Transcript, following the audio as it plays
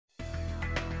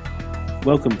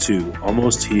Welcome to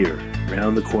Almost Here,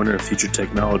 Round the Corner Future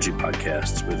Technology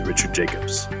podcast with Richard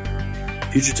Jacobs.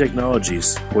 Future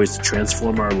technologies poised to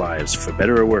transform our lives for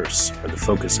better or worse are the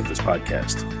focus of this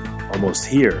podcast. Almost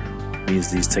here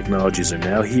means these technologies are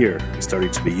now here and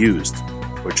starting to be used,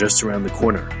 or just around the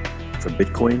corner, from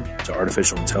Bitcoin to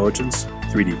artificial intelligence,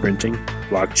 3D printing,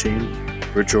 blockchain,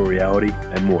 virtual reality,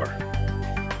 and more.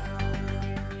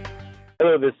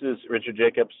 Hello, this is Richard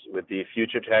Jacobs with the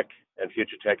Future Tech and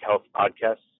Future Tech Health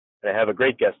podcast. And I have a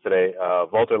great guest today,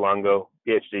 Valter Longo,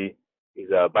 PhD. He's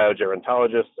a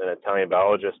biogerontologist and Italian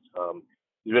biologist.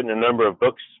 He's written a number of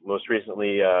books, most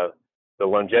recently The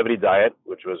Longevity Diet,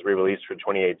 which was re-released for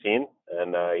 2018.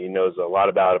 And he knows a lot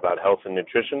about health and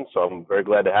nutrition, so I'm very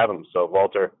glad to have him. So,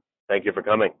 Valter, thank you for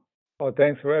coming. Oh,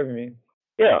 thanks for having me.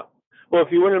 Yeah. Well,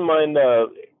 if you wouldn't mind, I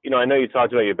know you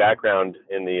talked about your background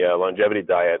in the longevity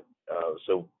diet.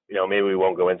 So, maybe we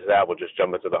won't go into that. We'll just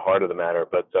jump into the heart of the matter.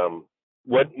 But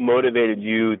what motivated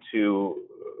you to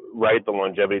write the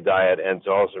longevity diet and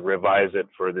to also revise it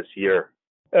for this year?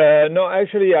 No,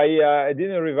 actually, I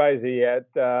didn't revise it yet.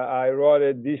 I wrote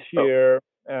it this year.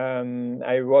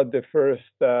 I wrote the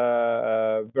first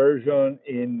version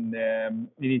in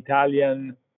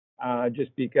Italian,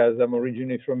 just because I'm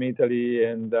originally from Italy,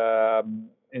 and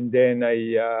then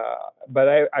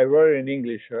I wrote it in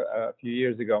English a few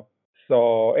years ago.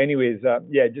 So, anyways,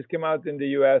 it just came out in the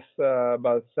U.S.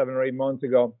 About 7 or 8 months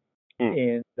ago,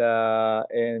 and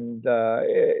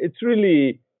it's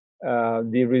really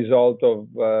the result of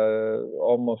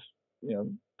almost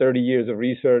 30 years of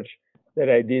research that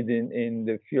I did in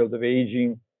the field of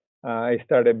aging. I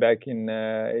started back in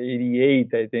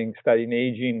 '88, I think, studying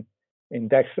aging in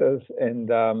Texas, and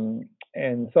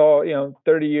so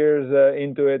 30 years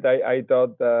into it, I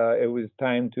thought it was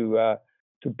time to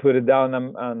put it down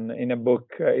in a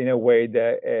book in a way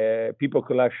that people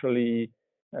could actually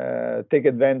take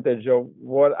advantage of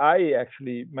what I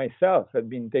actually myself had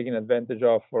been taking advantage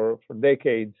of for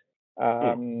decades.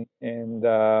 So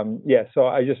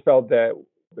I just felt that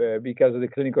because of the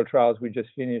clinical trials we just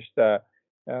finished a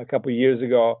couple of years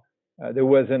ago, there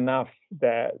was enough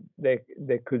that they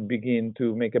could begin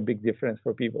to make a big difference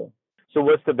for people. So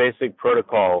what's the basic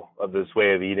protocol of this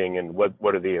way of eating, and what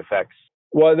are the effects?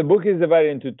 Well, the book is divided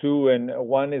into two, and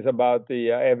one is about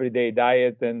the everyday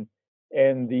diet, and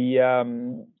the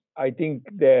I think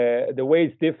the way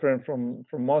it's different from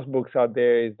most books out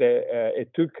there is that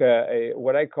it took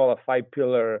what I call a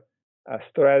 5-pillar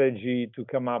strategy to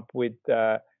come up with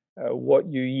what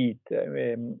you eat,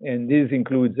 and this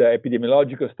includes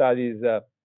epidemiological studies,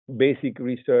 basic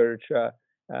research,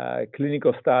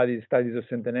 clinical studies of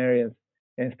centenarians,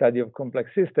 and study of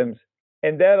complex systems.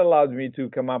 And that allowed me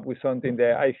to come up with something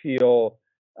that I feel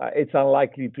it's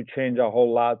unlikely to change a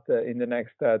whole lot in the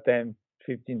next 10,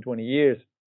 15, 20 years,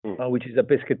 which is a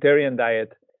pescatarian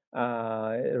diet,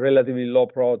 relatively low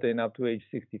protein up to age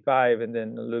 65, and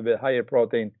then a little bit higher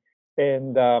protein,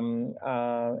 and in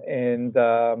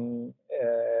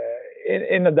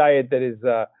a diet that is,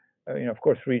 of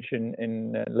course, rich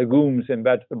in legumes and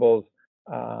vegetables,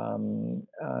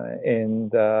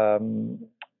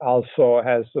 also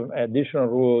has some additional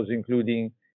rules,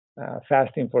 including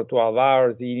fasting for 12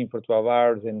 hours, eating for 12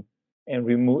 hours, and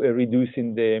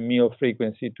reducing the meal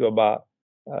frequency to about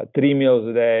 3 meals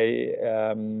a day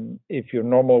if you're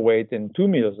normal weight, and 2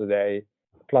 meals a day,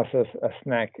 plus a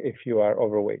snack if you are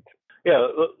overweight. Yeah,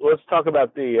 let's talk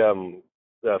about the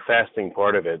fasting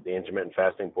part of it, the intermittent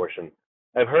fasting portion.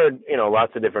 I've heard,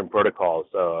 lots of different protocols.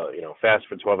 Fast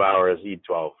for 12 hours, eat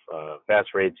 12. Fast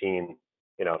for 18.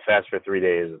 Fast for 3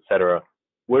 days, etc.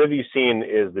 What have you seen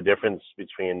is the difference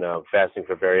between fasting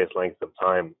for various lengths of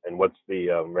time, and what's the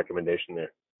recommendation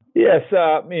there? Yes,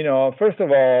 first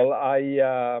of all, I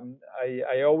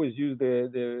always use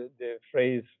the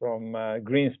phrase from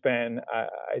Greenspan,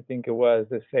 I think it was,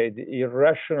 they say the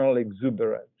irrational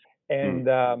exuberance, and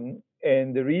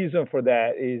the reason for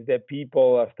that is that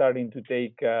people are starting to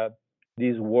take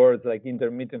these words like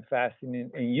intermittent fasting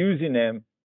and using them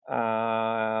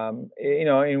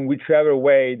in whichever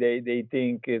way they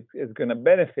think it's going to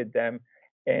benefit them.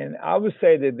 And I would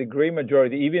say that the great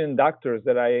majority, even doctors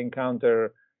that I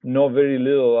encounter, know very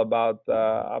little about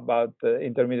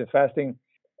intermittent fasting,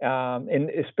 and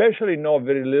especially know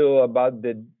very little about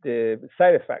the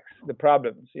side effects, the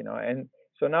problems, And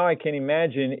so now I can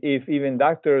imagine if even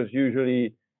doctors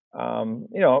usually,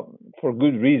 for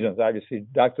good reasons, obviously,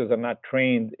 doctors are not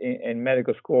trained in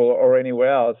medical school or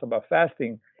anywhere else about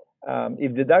fasting.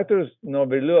 If the doctors know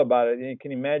very little about it, you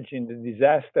can imagine the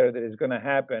disaster that is going to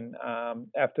happen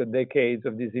after decades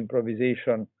of this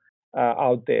improvisation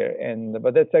out there.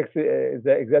 But that's actually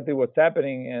exactly what's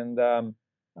happening. And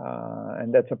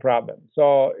and that's a problem.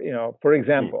 So, for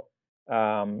example,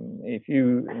 if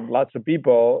lots of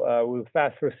people will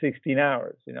fast for 16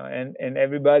 hours, and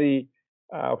everybody,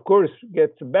 of course,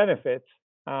 gets benefits,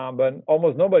 but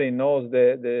almost nobody knows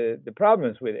the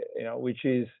problems with it, which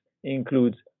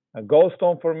includes a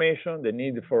gallstone formation, the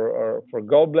need for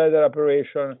gallbladder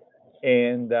operation,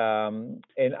 and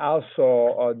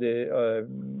also the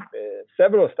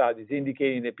several studies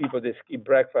indicating that people that skip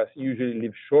breakfast usually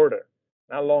live shorter,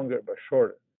 not longer, but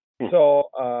shorter. So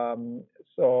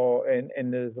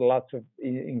there's lots of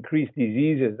increased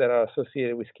diseases that are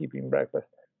associated with skipping breakfast.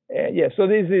 So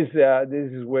this is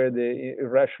where the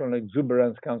irrational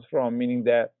exuberance comes from, meaning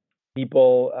that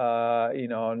people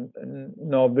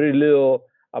know very little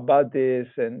about this,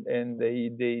 and they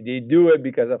do it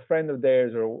because a friend of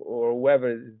theirs or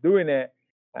whoever is doing it.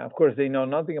 Of course, they know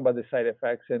nothing about the side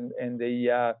effects, and they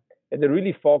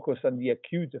really focus on the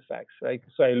acute effects, right?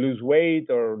 So I lose weight,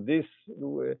 or this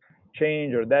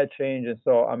change or that change, and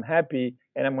so I'm happy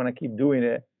and I'm going to keep doing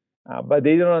it. But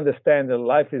they don't understand that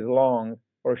life is long,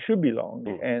 or should be long,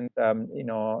 and and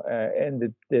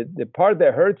the part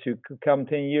that hurts you could come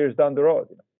 10 years down the road.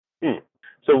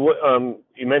 So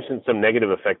you mentioned some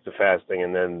negative effects of fasting,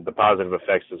 and then the positive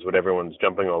effects is what everyone's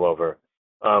jumping all over.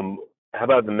 How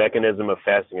about the mechanism of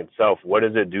fasting itself? What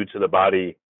does it do to the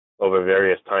body over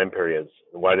various time periods,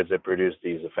 and why does it produce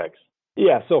these effects?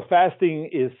 Yeah, so fasting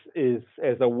is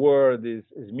as a word is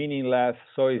meaningless.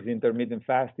 So is intermittent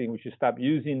fasting. We should stop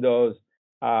using those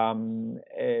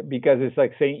because it's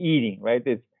like saying eating, right?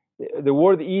 The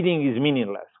word eating is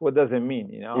meaningless. What does it mean?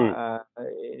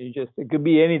 It could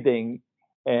be anything,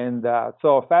 and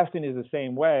so fasting is the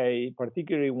same way,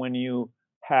 particularly when you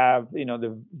have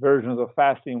the versions of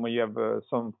fasting where you have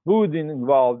some food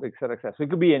involved, et cetera, et cetera. So it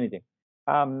could be anything.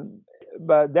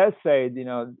 But that said,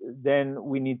 then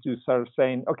we need to start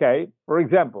saying, okay, for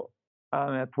example,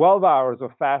 12 hours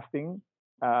of fasting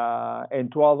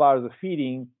and 12 hours of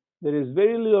feeding, there is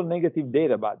very little negative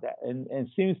data about that, and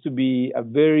seems to be a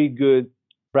very good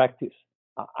practice.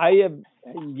 I have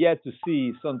yet to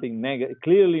see something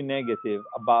clearly negative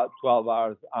about 12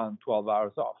 hours on, 12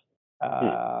 hours off.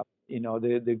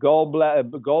 The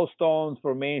gallstones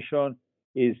formation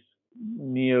is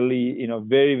nearly,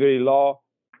 very, very low.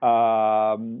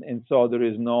 And so there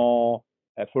is no,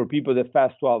 for people that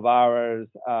fast 12 hours,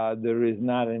 there is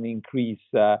not an increase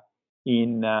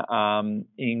in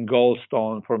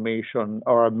gallstone formation,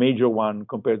 or a major one,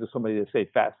 compared to somebody that say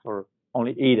fast for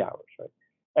only 8 hours, right?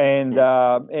 And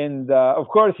of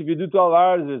course, if you do 12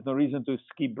 hours, there's no reason to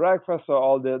skip breakfast. So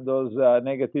all those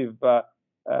negative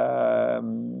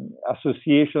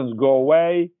associations go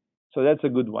away. So that's a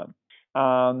good one.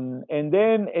 And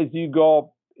then as you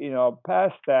go,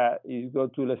 past that, you go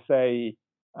to, let's say,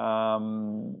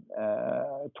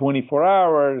 24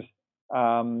 hours.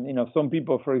 Some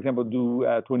people, for example, do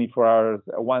 24 hours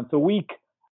once a week.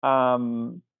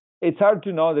 It's hard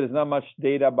to know. There's not much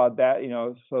data about that.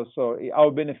 So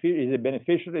our benefit, is it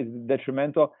beneficial? Is it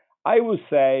detrimental? I would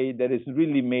say that it's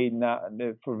really made not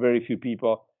for very few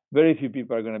people. Very few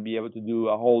people are going to be able to do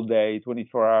a whole day,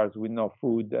 24 hours with no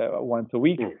food once a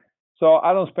week. So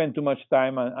I don't spend too much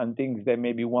time on things that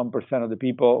maybe 1% of the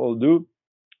people will do.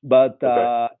 But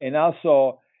and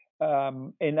also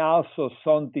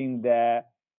something that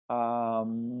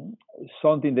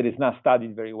is not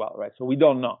studied very well, right? So we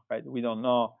don't know, right? We don't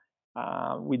know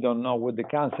what the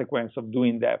consequence of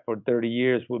doing that for 30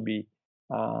 years will be.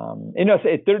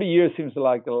 30 years seems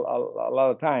like a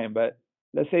lot of time, but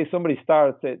let's say somebody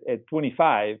starts at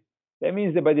 25. That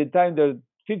means that by the time they're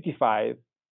 55,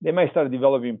 they might start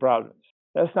developing problems.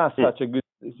 That's not such a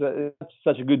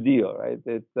good deal, right?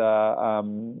 That's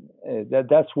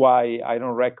why I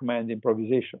don't recommend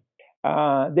improvisation.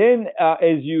 Then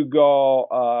as you go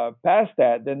past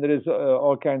that, then there is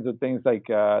all kinds of things like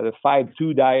the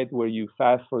 5-2 diet, where you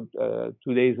fast for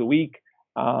 2 days a week.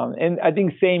 And I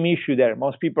think same issue there.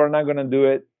 Most people are not going to do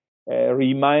it.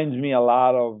 Reminds me a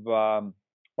lot of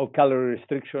calorie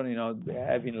restriction,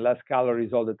 having less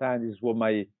calories all the time. This is what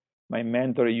my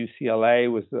mentor at UCLA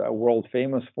was world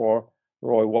famous for,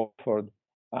 Roy Walford.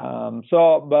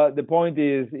 But the point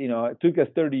is, it took us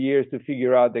 30 years to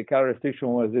figure out that calorie restriction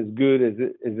was as good as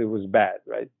it was bad,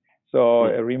 right? So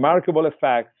remarkable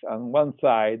effects on one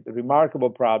side, remarkable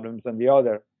problems on the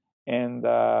other, and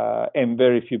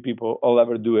very few people will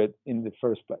ever do it in the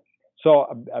first place. So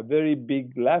a very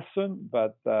big lesson,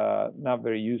 but not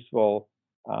very useful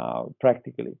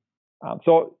practically.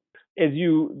 So as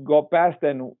you go past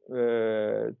then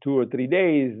 2 or 3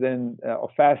 days then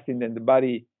of fasting, then the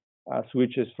body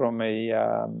switches from a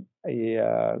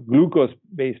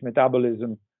glucose-based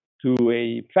metabolism to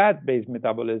a fat-based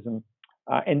metabolism.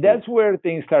 And that's where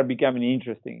things start becoming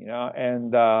interesting,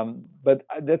 And but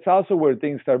that's also where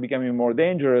things start becoming more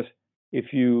dangerous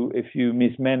if you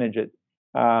mismanage it.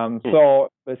 So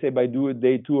let's say by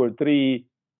day 2 or 3,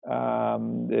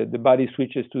 the body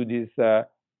switches to this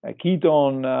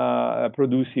ketone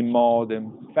producing mode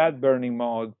and fat burning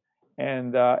mode,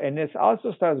 and it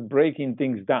also starts breaking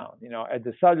things down, at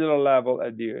the cellular level,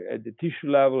 at the tissue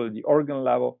level, at the organ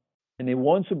level. And it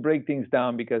wants to break things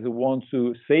down because it wants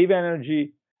to save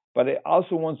energy, but it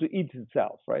also wants to eat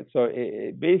itself, right? So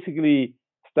it basically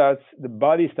the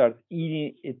body starts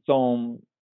eating its own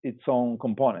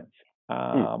components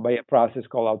by a process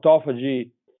called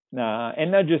autophagy.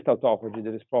 And not just autophagy,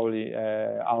 there is probably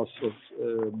also,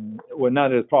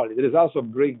 there is also a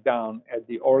breakdown at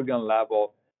the organ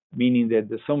level, meaning that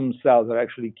some cells are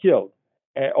actually killed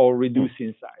or reduced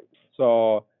in size.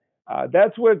 So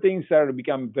that's where things start to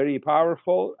become very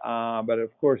powerful. But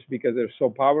of course, because they're so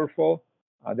powerful,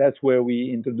 that's where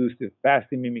we introduced the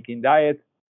fasting mimicking diet.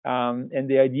 And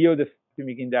the idea of the fasting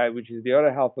mimicking diet, which is the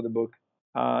other half of the book,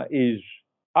 is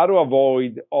how to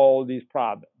avoid all these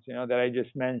problems, that I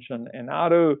just mentioned, and how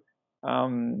to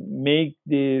make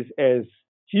this as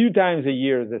few times a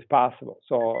year as possible.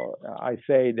 So I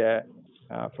say that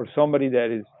for somebody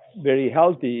that is very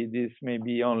healthy, this may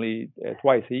be only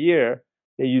twice a year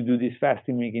that you do this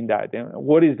fasting mimicking diet. And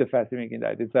what is the fasting mimicking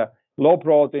diet? It's a low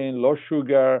protein, low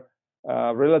sugar,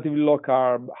 relatively low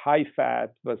carb, high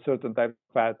fat, but certain type of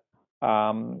fat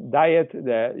diet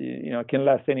that can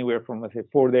last anywhere from, let's say,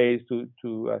 4 days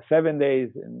to 7 days.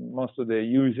 And most of the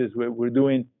uses we're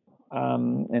doing,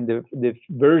 and the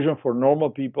version for normal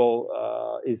people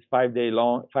is 5 days,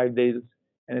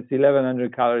 and it's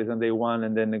 1,100 calories on day 1,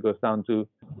 and then it goes down to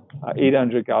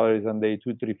 800 calories on day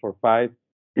 2, 3, 4, 5.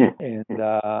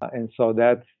 And so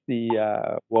that's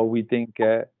what we think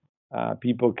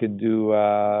people could do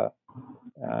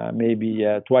maybe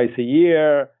twice a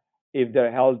year if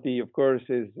they're healthy. Of course,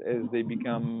 as they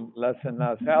become less and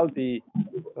less healthy,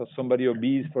 so somebody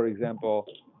obese, for example,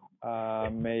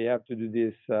 may have to do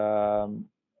this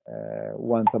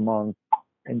once a month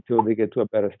until they get to a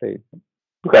better state.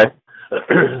 Okay.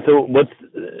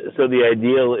 So the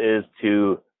ideal is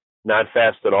to not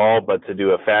fast at all, but to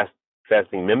do a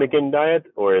fasting mimicking diet,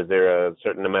 or is there a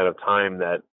certain amount of time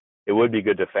that it would be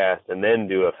good to fast and then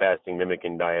do a fasting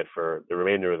mimicking diet for the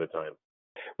remainder of the time?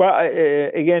 Well,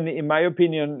 again, in my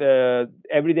opinion,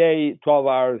 every day, 12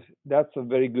 hours, that's a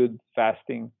very good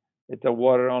fasting. It's a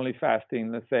water-only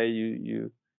fasting. Let's say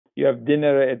you have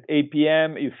dinner at 8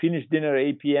 p.m., you finish dinner at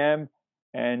 8 p.m.,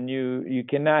 and you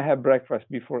cannot have breakfast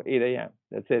before 8 a.m.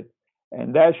 That's it.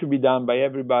 And that should be done by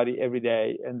everybody every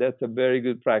day, and that's a very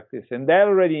good practice. And that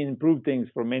already improved things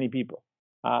for many people.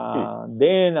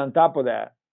 Then on top of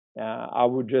that, I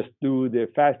would just do the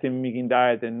fasting mimicking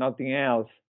diet and nothing else.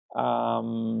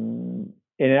 And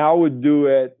I would do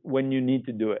it when you need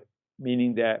to do it,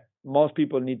 meaning that most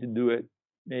people need to do it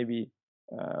maybe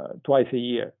twice a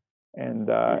year. And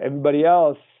everybody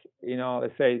else,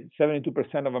 let's say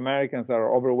 72% of Americans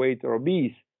are overweight or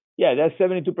obese. Yeah, that's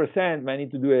 72% might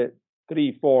need to do it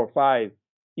 3, 4, 5,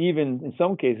 even in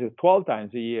some cases 12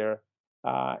 times a year.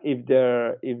 If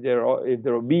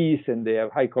they're obese and they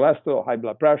have high cholesterol, high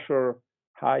blood pressure,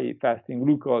 high fasting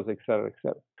glucose, et cetera, et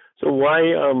cetera. So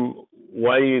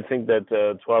why do you think that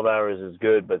 12 hours is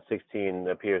good, but 16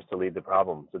 appears to lead to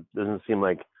problems? It doesn't seem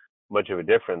like much of a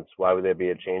difference. Why would there be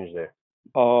a change there?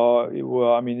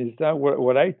 Well, I mean, it's not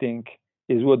what I think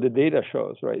is what the data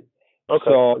shows, right? Okay.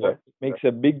 So it makes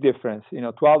a big difference.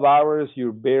 12 hours,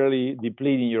 you're barely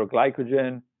depleting your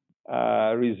glycogen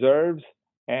reserves.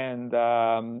 And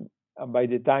by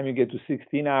the time you get to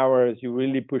 16 hours, you're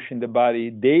really pushing the body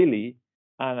daily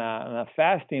on a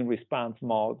fasting response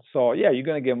mode. So yeah, you're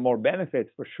going to get more benefits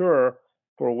for sure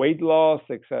for weight loss,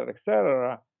 et cetera, et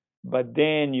cetera. But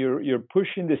then you're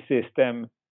pushing the system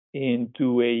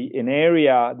into an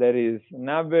area that is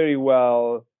not very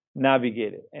well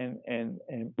navigated. And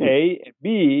A,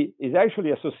 B is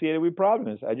actually associated with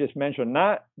problems. I just mentioned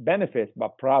not benefits,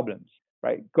 but problems,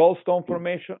 right? Gallstone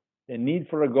formation, the need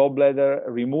for a gallbladder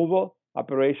removal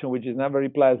operation, which is not very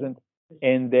pleasant.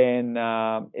 And then,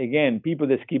 again, people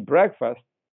that skip breakfast,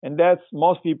 and that's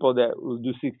most people that will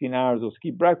do 16 hours will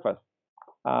skip breakfast.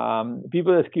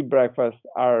 People that skip breakfast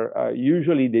are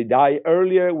usually, they die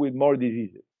earlier with more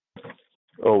diseases.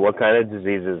 Oh, what kind of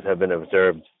diseases have been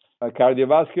observed?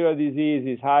 Cardiovascular disease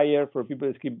is higher for people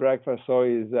that skip breakfast. So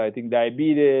is, I think,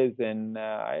 diabetes and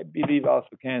I believe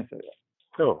also cancer.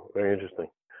 Oh, very interesting.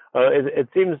 It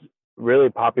seems really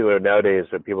popular nowadays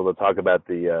for people to talk about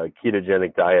the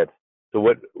ketogenic diet. So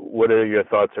what are your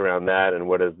thoughts around that, and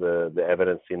what does the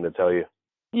evidence seem to tell you?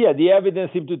 Yeah, the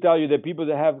evidence seems to tell you that people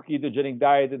that have ketogenic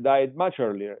diet much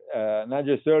earlier, not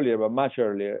just earlier, but much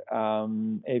earlier.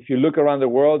 If you look around the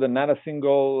world, and not a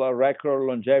single record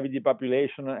longevity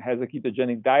population has a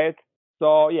ketogenic diet.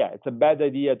 So yeah, it's a bad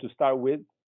idea to start with.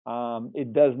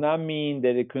 It does not mean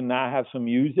that it could not have some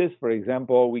uses. For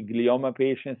example, with glioma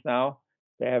patients now,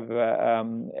 they have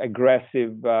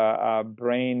aggressive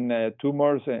brain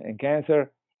tumors and cancer.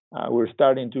 We're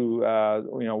starting to,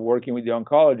 working with the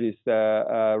oncologist,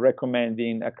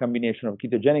 recommending a combination of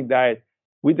ketogenic diet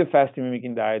with the fasting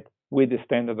mimicking diet with the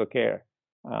standard of care.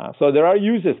 So there are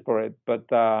uses for it, but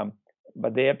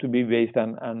they have to be based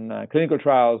on clinical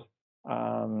trials.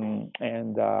 Again,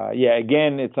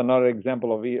 it's another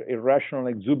example of irrational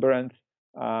exuberance.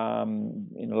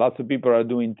 Lots of people are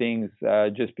doing things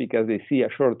just because they see a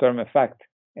short-term effect,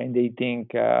 and they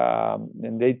think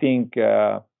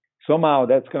somehow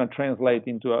that's going to translate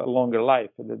into a longer life.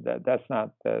 That's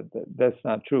not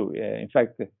true. In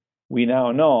fact, we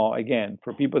now know, again,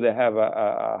 for people that have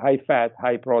a high-fat,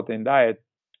 high-protein diet,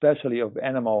 especially of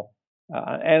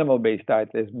animal-based diet,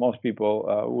 as most people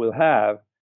will have,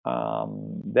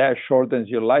 that shortens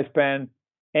your lifespan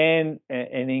and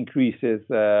increases,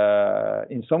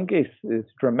 in some cases,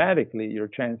 dramatically your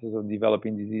chances of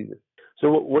developing diseases.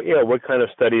 So, what kind of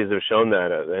studies have shown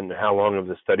that, and how long have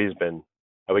the studies been?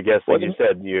 I would guess, like you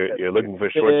said, you're looking for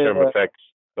short-term effects,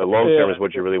 but long-term is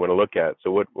what you really want to look at.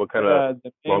 So, what kind of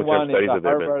long-term studies have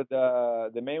there been?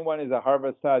 The main one is a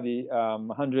Harvard study,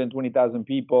 120,000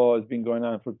 people. It's been going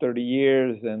on for 30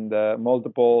 years, and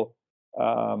multiple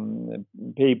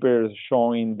papers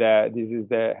showing that this is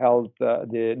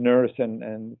the nurse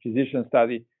and physician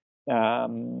study.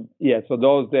 So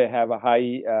those that have a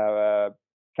high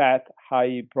fat,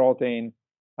 high protein,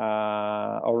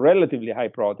 or relatively high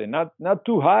protein, not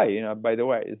too high, by the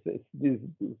way.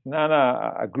 It's not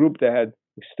a group that had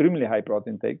extremely high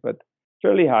protein take, but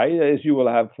fairly high, as you will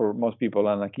have for most people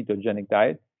on a ketogenic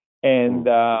diet. And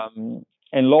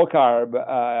low carb,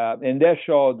 and that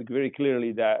showed very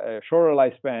clearly that shorter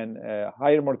lifespan,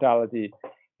 higher mortality,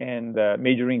 and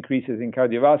major increases in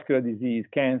cardiovascular disease,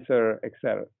 cancer,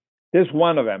 etc. This is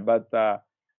one of them, but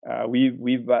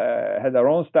we've had our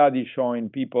own study showing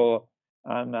people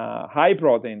on a high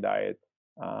protein diet,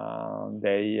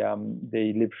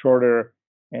 they live shorter,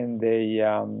 and they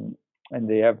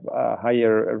have a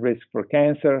higher risk for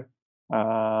cancer.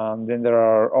 Then there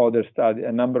are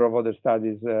a number of other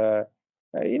studies.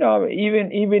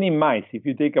 Even in mice, if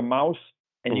you take a mouse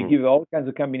and you give all kinds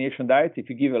of combination diets, if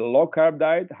you give a low carb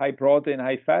diet, high protein,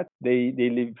 high fat, they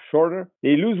live shorter,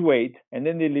 they lose weight, and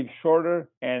then they live shorter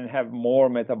and have more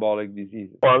metabolic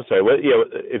diseases. Oh, I'm sorry.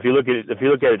 If you look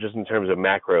at it just in terms of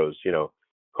macros,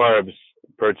 carbs,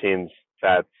 proteins,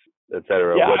 fats,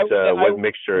 etc. What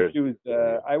mixture?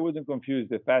 I wouldn't confuse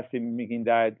the fasting mimicking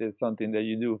diet as something that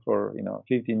you do for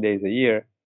 15 days a year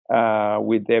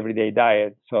with the everyday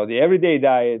diet. So the everyday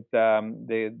diet,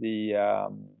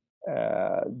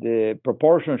 the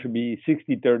proportion should be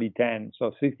 60-30-10.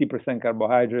 So 60%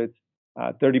 carbohydrates,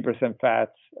 30%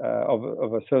 fats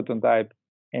of a certain type,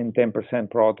 and 10%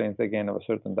 proteins, again, of a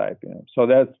certain type. So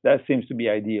that seems to be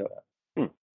ideal.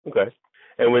 Okay.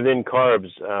 And within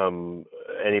carbs,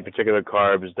 any particular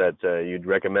carbs that you'd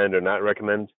recommend or not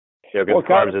recommend? Because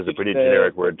carbs is a pretty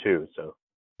generic word too. So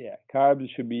yeah, carbs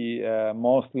should be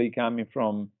mostly coming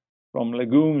from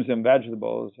legumes and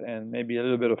vegetables, and maybe a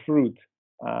little bit of fruit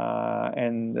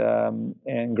and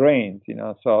grains.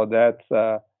 So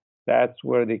that's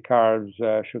where the carbs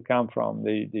should come from.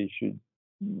 They should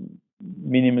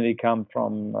minimally come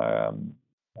from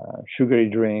sugary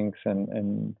drinks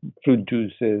and fruit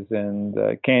juices and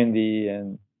candy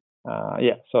and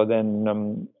so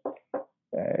then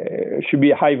it should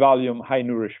be high volume, high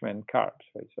nourishment carbs,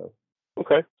 right? So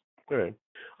okay, all right.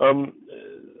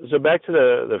 So back to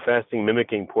the fasting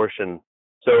mimicking portion.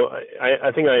 So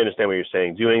I think I understand what you're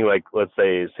saying. Doing, like, let's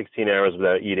say 16 hours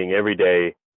without eating every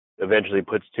day eventually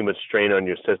puts too much strain on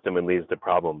your system and leads to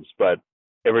problems. But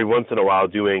every once in a while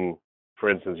doing, for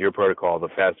instance, your protocol, the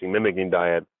fasting mimicking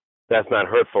diet, that's not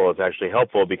hurtful. It's actually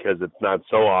helpful because it's not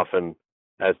so often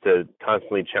as to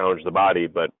constantly challenge the body,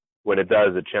 but when it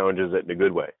does, it challenges it in a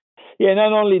good way. Yeah,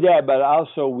 not only that, but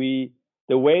also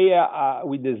the way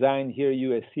we designed here at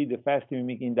USC, the fasting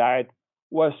mimicking diet,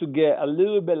 was to get a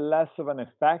little bit less of an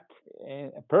effect,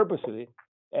 purposely,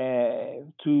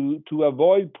 to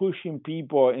avoid pushing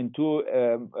people into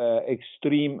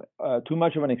too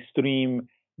much of an extreme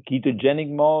ketogenic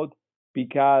mode,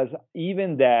 because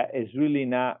even that is really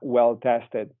not well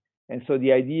tested. And so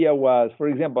the idea was, for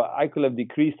example, I could have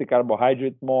decreased the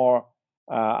carbohydrate more,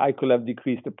 I could have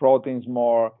decreased the proteins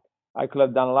more. I could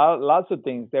have done lots of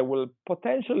things that will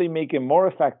potentially make it more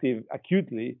effective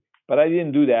acutely, but I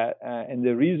didn't do that. And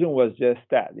the reason was just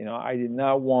that, I did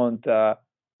not want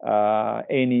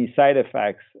any side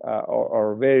effects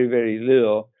or very, very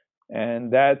little.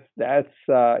 And that's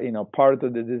part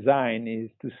of the design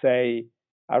is to say,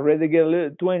 I'd rather get a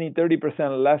little 20,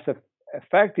 30% less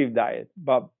effective diet,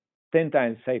 but 10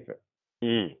 times safer.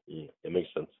 That makes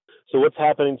sense. So what's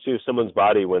happening to someone's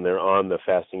body when they're on the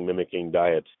fasting mimicking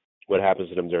diet? What happens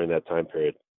to them during that time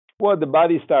period? Well, the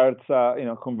body starts,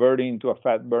 converting to a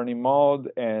fat burning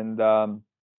mode, and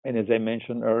as I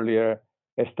mentioned earlier,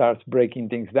 it starts breaking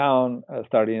things down,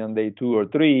 starting on day 2 or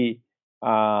 3,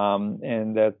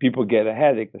 and people get a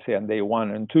headache. They say on day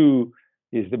 1 and 2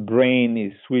 is the brain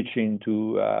is switching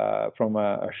to from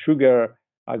a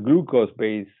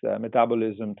glucose-based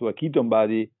metabolism to a ketone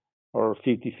body, or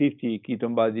 50-50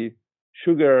 ketone body,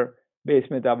 sugar-based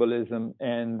metabolism,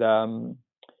 and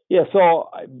so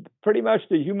pretty much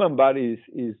the human body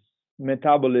is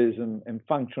metabolism and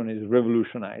function is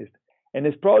revolutionized, and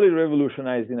it's probably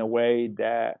revolutionized in a way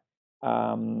that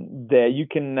you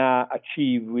cannot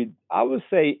achieve with, I would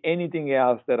say, anything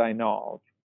else that I know of.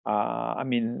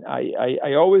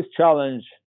 I always challenge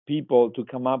people to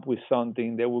come up with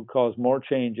something that will cause more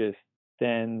changes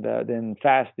than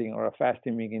fasting or a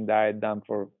fasting mimicking diet done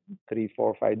for 3,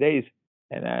 4, 5 days.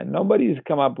 And nobody's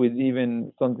come up with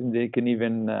even something that can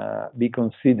even be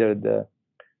considered.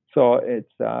 So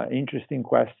it's an interesting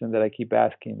question that I keep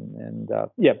asking. And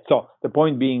so the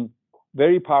point being,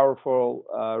 very powerful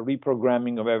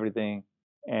reprogramming of everything,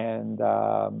 and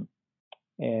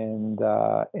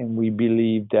we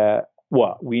believe that,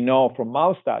 well, we know from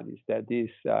mouse studies that this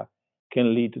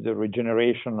can lead to the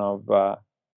regeneration of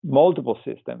multiple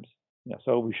systems.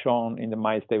 So we've shown in the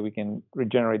mice that we can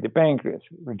regenerate the pancreas,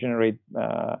 regenerate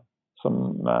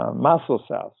some muscle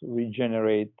cells,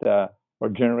 regenerate or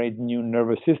generate new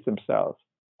nervous system cells,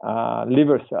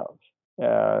 liver cells,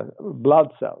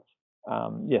 blood cells.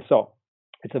 So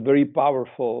it's a very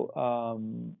powerful,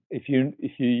 if you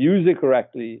use it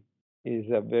correctly,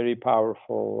 is a very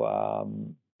powerful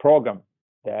program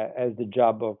that has the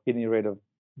job of getting rid of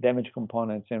damaged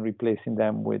components and replacing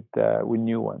them with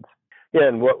new ones. Yeah,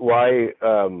 and why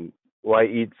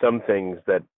eat some things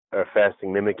that are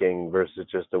fasting mimicking versus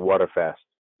just a water fast?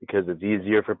 Because it's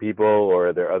easier for people, or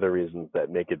are there other reasons that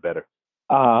make it better?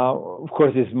 Of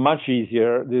course, it's much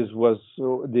easier. This was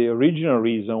the original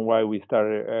reason why we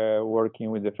started working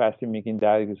with the fasting mimicking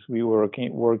diet, because we were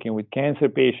working with cancer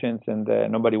patients, and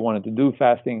nobody wanted to do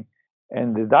fasting,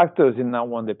 and the doctors did not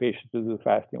want the patients to do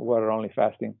fasting, water-only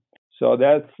fasting. So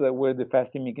that's where the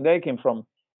fasting mimicking diet came from.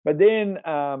 But then,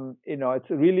 it's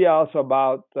really also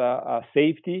about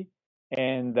safety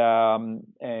and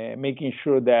making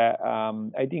sure that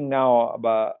I think now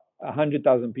about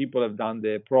 100,000 people have done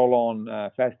the prolonged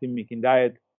fasting mimicking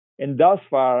diet, and thus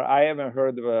far I haven't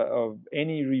heard of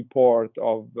any report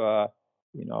of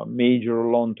major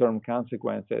long-term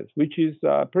consequences, which is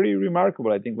pretty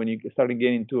remarkable. I think when you start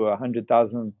getting to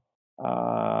 100,000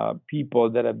 people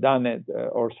that have done it,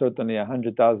 or certainly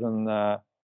 100,000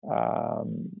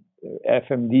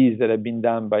 FMDs that have been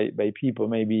done by people,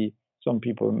 maybe some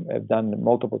people have done it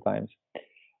multiple times.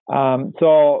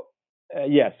 So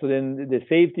then the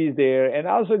safety is there, and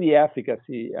also the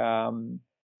efficacy.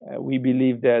 We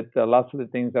believe that lots of the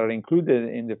things that are included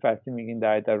in the fasting mimicking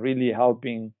diet are really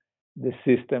helping the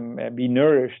system be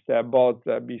nourished both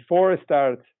before it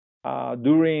starts,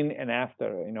 during and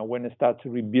after, when it starts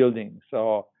rebuilding.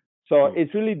 So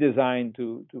it's really designed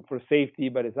for safety,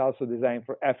 but it's also designed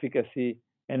for efficacy,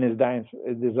 and it's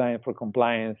designed for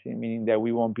compliance, meaning that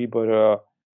we want people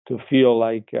to feel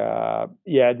like,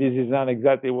 this is not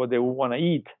exactly what they would want to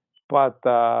eat, but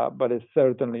it's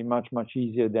certainly much, much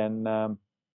easier than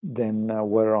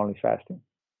water-only fasting.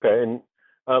 Okay, and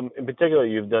in particular,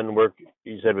 you've done work,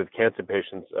 you said, with cancer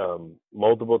patients,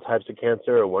 multiple types of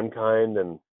cancer or one kind,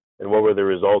 and what were the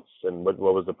results, and what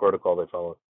was the protocol they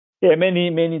followed? Yeah,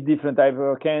 many different types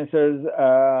of cancers.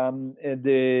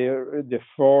 The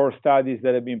 4 studies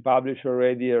that have been published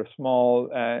already are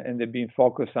small, and they've been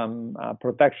focused on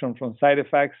protection from side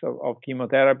effects of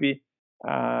chemotherapy.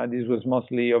 This was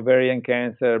mostly ovarian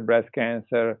cancer, breast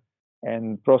cancer,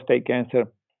 and prostate cancer.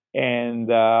 And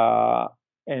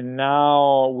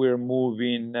now we're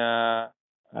moving. There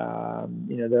are a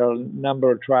number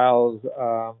of trials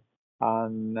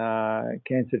on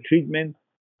cancer treatment,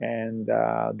 and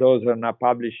those are not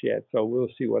published yet, so we'll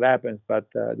see what happens. But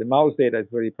the mouse data is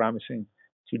very promising,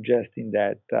 suggesting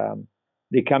that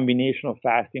the combination of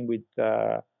fasting with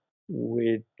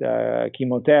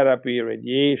chemotherapy,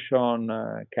 radiation,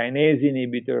 kinase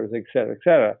inhibitors,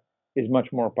 etc., is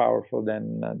much more powerful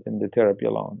than the therapy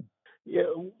alone. Yeah,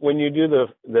 when you do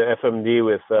the FMD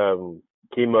with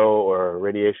chemo or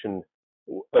radiation,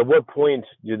 at what point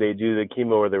do they do the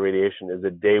chemo or the radiation? Is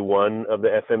it day one of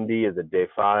the FMD? Is it day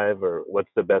 5? Or what's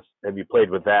the best? Have you played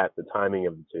with that, the timing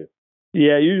of the two?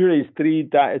 Yeah, usually it's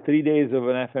 3 days of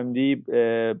an FMD,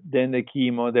 then the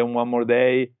chemo, then one more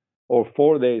day, or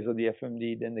 4 days of the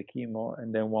FMD, then the chemo,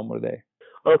 and then one more day.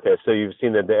 Okay, so you've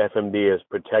seen that the FMD is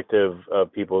protective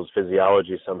of people's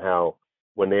physiology somehow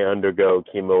when they undergo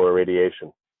chemo or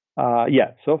radiation.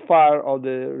 Yeah, so far all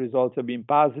the results have been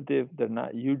positive. They're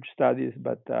not huge studies,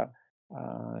 but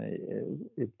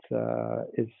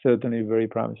it's certainly very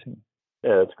promising.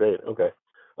 Yeah, that's great. Okay,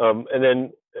 and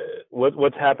then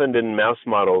what's happened in mouse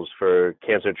models for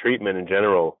cancer treatment in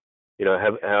general?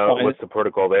 What's the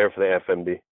protocol there for the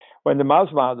FMD? Well, in the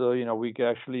mouse model, we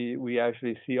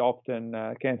actually see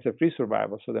often cancer-free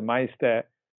survival. So the mice that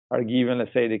are given,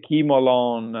 let's say, the chemo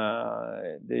alone,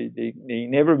 they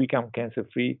never become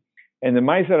cancer-free. And the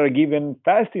mice that are given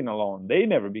fasting alone, they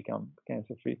never become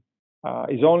cancer-free.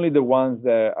 It's only the ones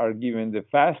that are given the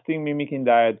fasting mimicking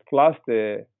diet plus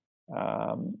the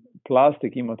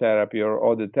chemotherapy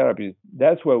or other therapies.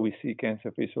 That's where we see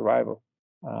cancer-free survival.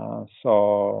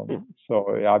 So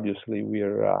obviously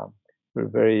we're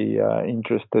very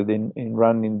interested in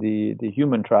running the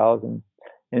human trials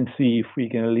and see if we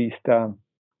can at least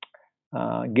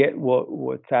get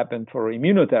what's happened for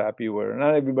immunotherapy, where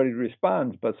not everybody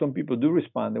responds, but some people do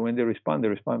respond, and when they respond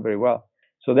very well.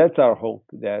 So that's our hope,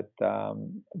 that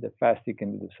the fasting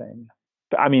can do the same.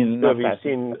 I mean, so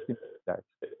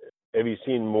have you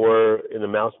seen more in the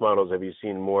mouse models? Have you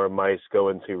seen more mice go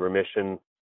into remission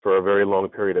for a very long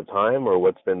period of time, or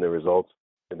what's been the result?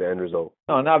 The end result?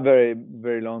 No, not very,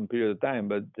 very long period of time,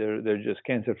 but they're just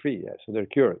cancer-free, yeah, so they're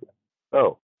cured.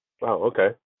 Oh, wow,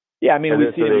 okay. Yeah, I mean,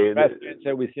 we've seen it with breast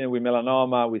cancer, we've seen it with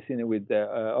melanoma, we've seen it with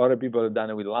other people have done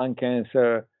it with lung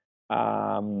cancer.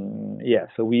 Yeah,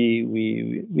 so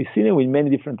we've seen it with many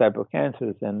different types of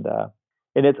cancers, and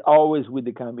it's always with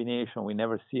the combination. We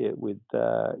never see it with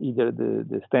either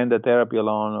the standard therapy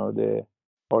alone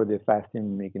or the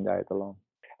fasting mimicking diet alone.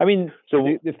 I mean, so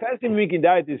the fasting mimicking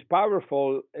diet is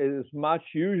powerful as much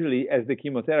usually as the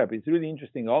chemotherapy. It's really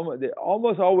interesting. They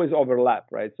almost always overlap,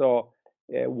 right? So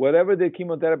whatever the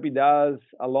chemotherapy does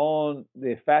alone,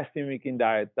 the fasting mimicking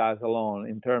diet does alone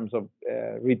in terms of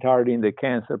retarding the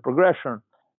cancer progression.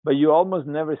 But you almost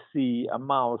never see a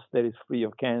mouse that is free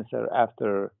of cancer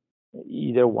after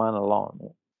either one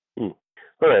alone. All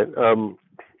right.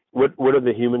 What are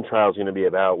the human trials going to be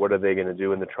about? What are they going to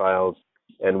do in the trials?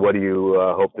 And what do you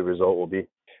hope the result will be?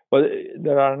 Well,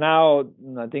 there are now,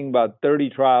 I think, about 30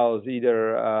 trials,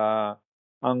 either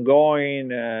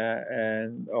ongoing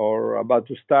or about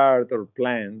to start or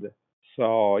planned.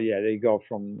 So, yeah, they go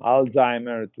from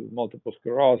Alzheimer to multiple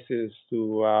sclerosis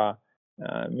to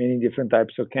many different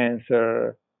types of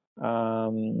cancer,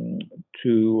 to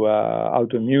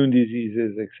autoimmune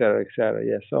diseases, et cetera, et cetera.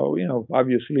 Yeah, so,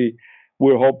 obviously,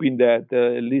 we're hoping that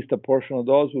at least a portion of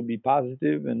those will be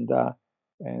positive, and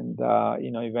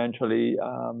eventually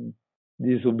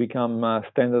this will become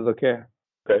standard of care.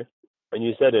 Okay. And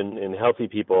you said in healthy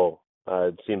people,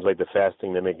 it seems like the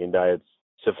fasting mimicking diet's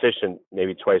sufficient,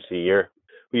 maybe twice a year.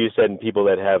 But you said in people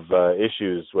that have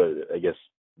issues, I guess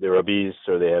they're obese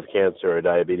or they have cancer or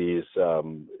diabetes,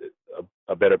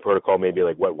 a better protocol maybe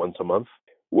like once a month?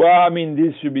 Well, I mean,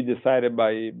 this should be decided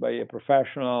by a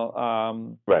professional.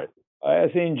 Right. I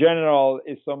think in general,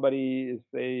 if somebody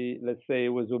let's say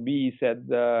was obese, had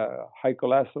high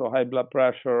cholesterol, high blood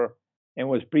pressure, and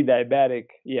was pre-diabetic,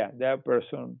 yeah, that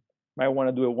person might want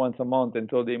to do it once a month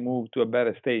until they move to a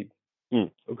better state.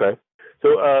 Okay. So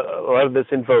a lot of this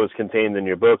info is contained in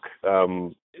your book.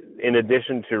 In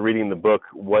addition to reading the book,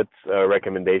 what's a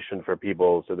recommendation for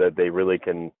people so that they really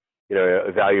can,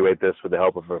 evaluate this with the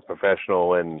help of a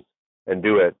professional and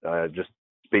do it? Just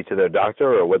speak to their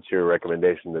doctor, or what's your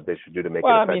recommendation that they should do to make it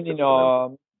effective?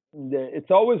 Well, I mean,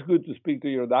 it's always good to speak to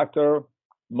your doctor.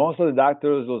 Most of the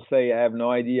doctors will say, I have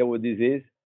no idea what this is.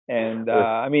 And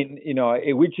I mean,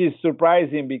 which is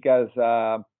surprising because,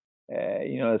 a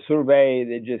survey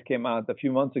that just came out a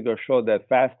few months ago showed that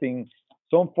fasting,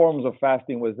 some forms of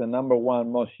fasting was the number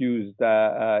one most used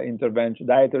dietary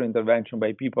intervention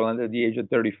by people under the age of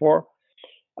 34.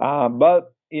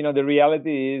 But the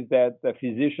reality is that the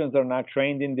physicians are not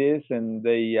trained in this, and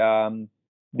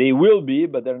they will be,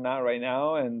 but they're not right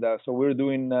now. And so we're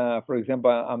doing, for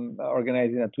example, I'm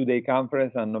organizing a 2-day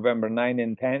conference on November 9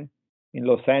 and 10 in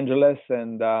Los Angeles,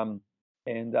 and I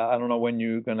don't know when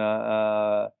you're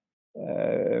gonna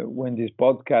when this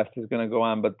podcast is going to go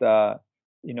on, but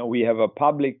we have a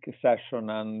public session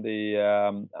on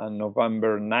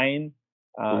November 9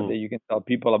 that you can tell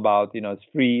people about. It's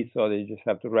free, so they just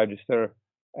have to register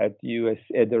at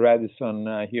the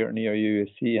Radisson here near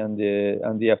USC on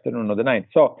the afternoon of the 9th.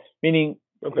 So meaning,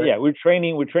 we're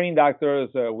training doctors.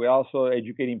 We're also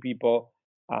educating people,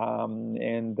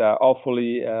 and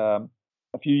hopefully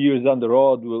a few years down the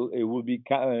road, it will be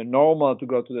normal to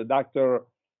go to the doctor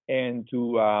and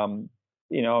to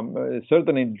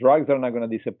certainly drugs are not going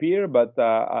to disappear, but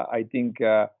I think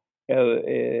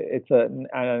it's an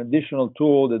additional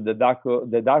tool that the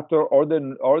doctor or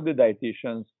the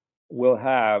dietitians will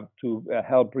have to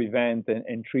help prevent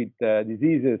and treat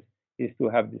diseases, is to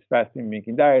have this fasting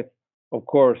mimicking diet. Of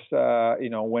course,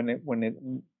 when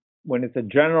it's a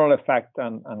general effect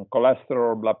on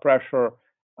cholesterol, blood pressure,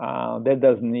 that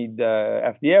doesn't need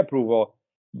FDA approval.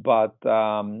 But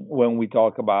when we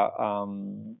talk about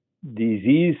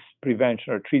disease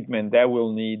prevention or treatment, that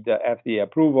will need FDA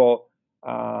approval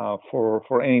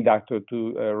for any doctor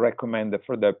to recommend it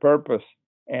for that purpose.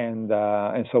 And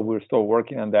so we're still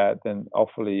working on that, and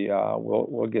hopefully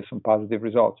we'll get some positive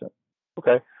results.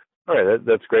 Okay. All right.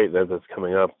 That's great. That's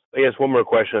coming up. I guess one more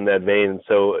question in that vein.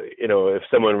 So, if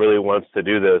someone really wants to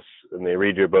do this and they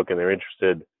read your book and they're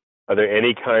interested, are there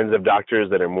any kinds of doctors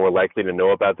that are more likely to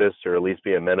know about this, or at least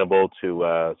be amenable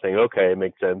to saying, okay, it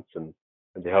makes sense, and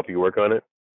to help you work on it?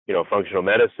 Functional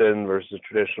medicine versus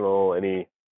traditional. Any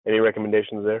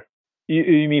recommendations there?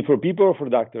 You mean for people or for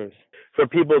doctors? For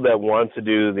people that want to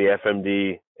do the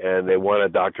FMD and they want a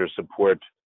doctor's support,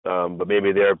 but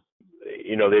maybe they're,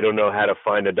 they don't know how to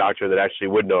find a doctor that actually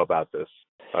would know about this.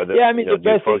 The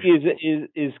best thing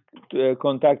is to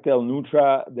contact El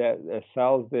Nutra that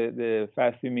sells the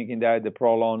fasting mimicking diet, the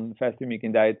Prolon fasting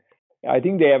mimicking diet. I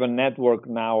think they have a network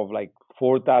now of like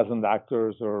 4,000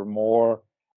 doctors or more.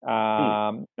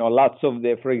 Lots of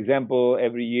for example,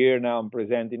 every year now I'm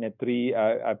presenting at 3.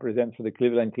 I present for the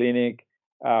Cleveland Clinic,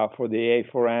 for the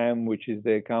A4M, which is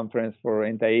the conference for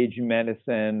anti-aging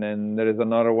medicine, and there is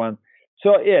another one.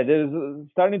 So there's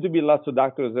starting to be lots of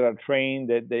doctors that are trained,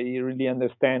 that they really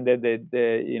understand that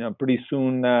pretty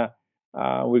soon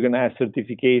we're going to have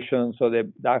certification, so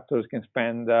that doctors can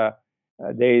spend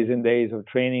days and days of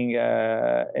training.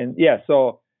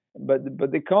 But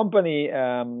the company,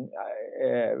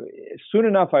 soon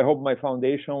enough, I hope my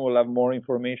foundation will have more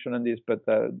information on this. But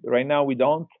right now we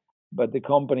don't, but the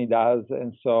company does,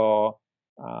 and so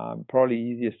probably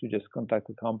easiest to just contact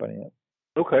the company.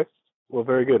 Okay, well,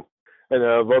 very good. And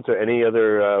Valter, any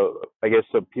other,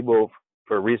 so people,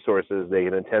 for resources, they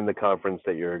can attend the conference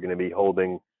that you're going to be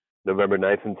holding November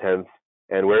 9th and 10th.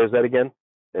 And where is that again?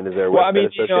 And is there a website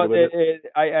associated with it?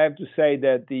 I have to say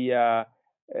that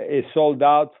it's sold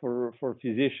out for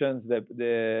physicians.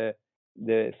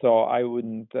 So I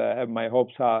wouldn't have my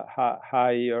hopes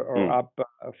high or up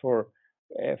for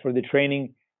the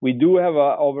training. We do have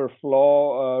an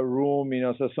overflow room,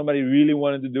 so if somebody really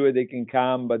wanted to do it, they can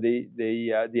come, but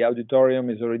the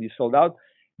auditorium is already sold out.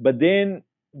 But then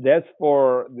that's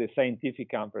for the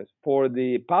scientific conference. For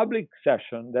the public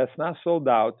session, that's not sold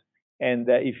out. And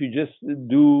if you just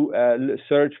do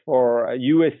search for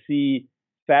USC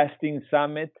Fasting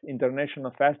Summit,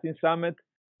 International Fasting Summit,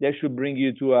 that should bring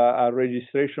you to a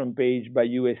registration page by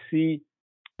USC,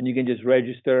 and you can just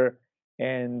register.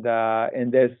 And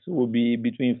this will be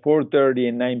between 4:30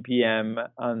 and 9 p.m.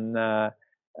 on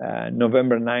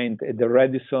November 9th at the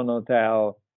Radisson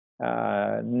Hotel,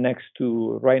 right next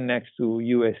to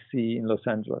USC in Los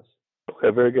Angeles.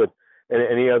 Okay, very good. And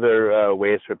any other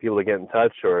ways for people to get in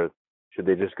touch, or should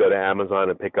they just go to Amazon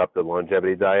and pick up the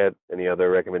longevity diet? Any other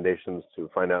recommendations to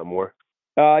find out more?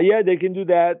 They can do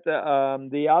that.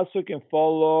 They also can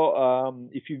follow,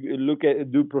 if you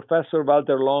do Professor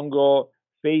Valter Longo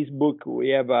Facebook. We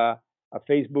have a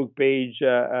Facebook page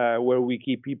where we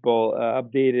keep people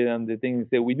updated on the things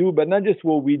that we do, but not just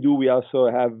what we do. We also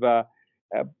have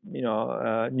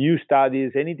new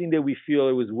studies, anything that we feel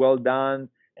it was well done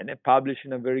and published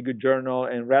in a very good journal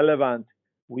and relevant.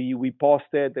 We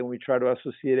post it, and we try to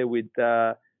associate it with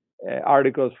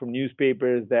articles from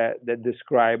newspapers that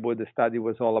describe what the study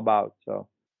was all about. So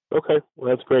okay, well,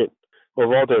 that's great. Well,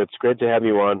 Valter, it's great to have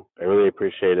you on. I really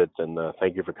appreciate it, and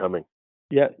thank you for coming.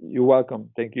 Yeah, you're welcome.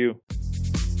 Thank you.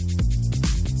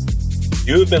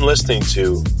 You have been listening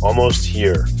to Almost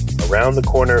Here, Around the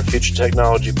Corner Future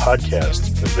Technology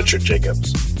podcast with Richard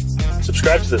Jacobs.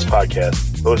 Subscribe to this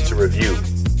podcast, post a review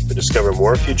to discover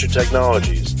more future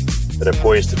technologies that are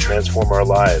poised to transform our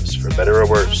lives for better or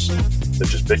worse,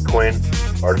 such as Bitcoin,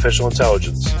 artificial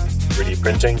intelligence, 3D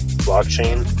printing,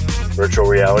 blockchain, virtual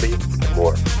reality, and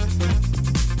more.